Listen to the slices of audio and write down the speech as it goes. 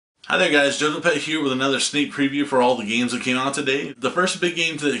Hi there guys, JojoPet here with another sneak preview for all the games that came out today. The first big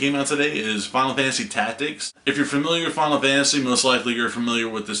game that came out today is Final Fantasy Tactics. If you're familiar with Final Fantasy, most likely you're familiar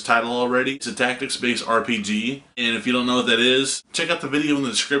with this title already. It's a tactics-based RPG, and if you don't know what that is, check out the video in the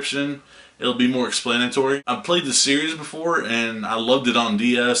description. It'll be more explanatory. I've played the series before, and I loved it on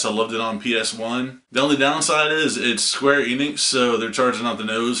DS, I loved it on PS1. The only downside is it's Square Enix, so they're charging out the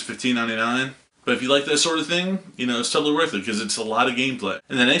nose, $15.99. But if you like that sort of thing, you know, it's totally worth it because it's a lot of gameplay.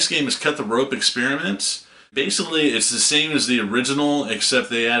 And the next game is Cut the Rope Experiments. Basically, it's the same as the original, except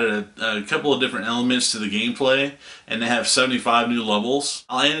they added a couple of different elements to the gameplay, and they have 75 new levels.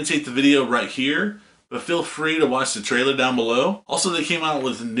 I'll annotate the video right here, but feel free to watch the trailer down below. Also, they came out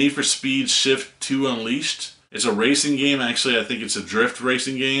with Need for Speed Shift 2 Unleashed. It's a racing game. Actually, I think it's a drift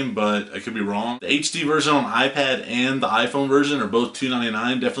racing game, but I could be wrong. The HD version on iPad and the iPhone version are both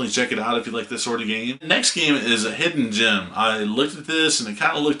 $2.99. Definitely check it out if you like this sort of game. The next game is a Hidden Gem. I looked at this and it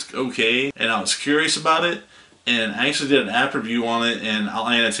kind of looked okay, and I was curious about it. And I actually did an app review on it, and I'll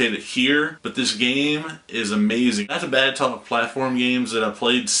annotate it here. But this game is amazing. Not a bad top platform games that I've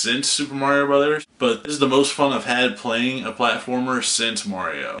played since Super Mario Brothers, but this is the most fun I've had playing a platformer since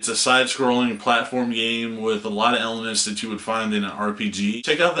Mario. It's a side-scrolling platform game with a lot of elements that you would find in an RPG.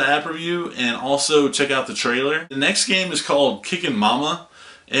 Check out the app review, and also check out the trailer. The next game is called Kickin' Mama,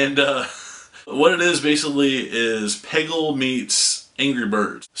 and what it is basically is Peggle meets Angry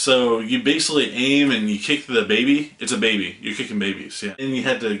Birds. So you basically aim and you kick the baby. It's a baby. You're kicking babies, yeah. And you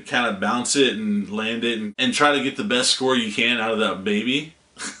had to kind of bounce it and land it and try to get the best score you can out of that baby.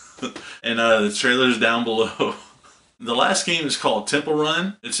 And the trailer's down below. The last game is called Temple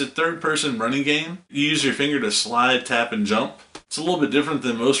Run. It's a third-person running game. You use your finger to slide, tap, and jump. It's a little bit different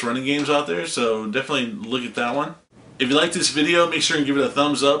than most running games out there, so definitely look at that one. If you like this video, make sure and give it a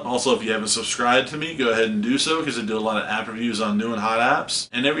thumbs up. Also, if you haven't subscribed to me, go ahead and do so because I do a lot of app reviews on new and hot apps.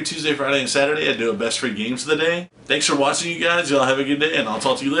 And every Tuesday, Friday, and Saturday, I do a best free games of the day. Thanks for watching, you guys. Y'all have a good day, and I'll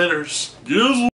talk to you later. Yes.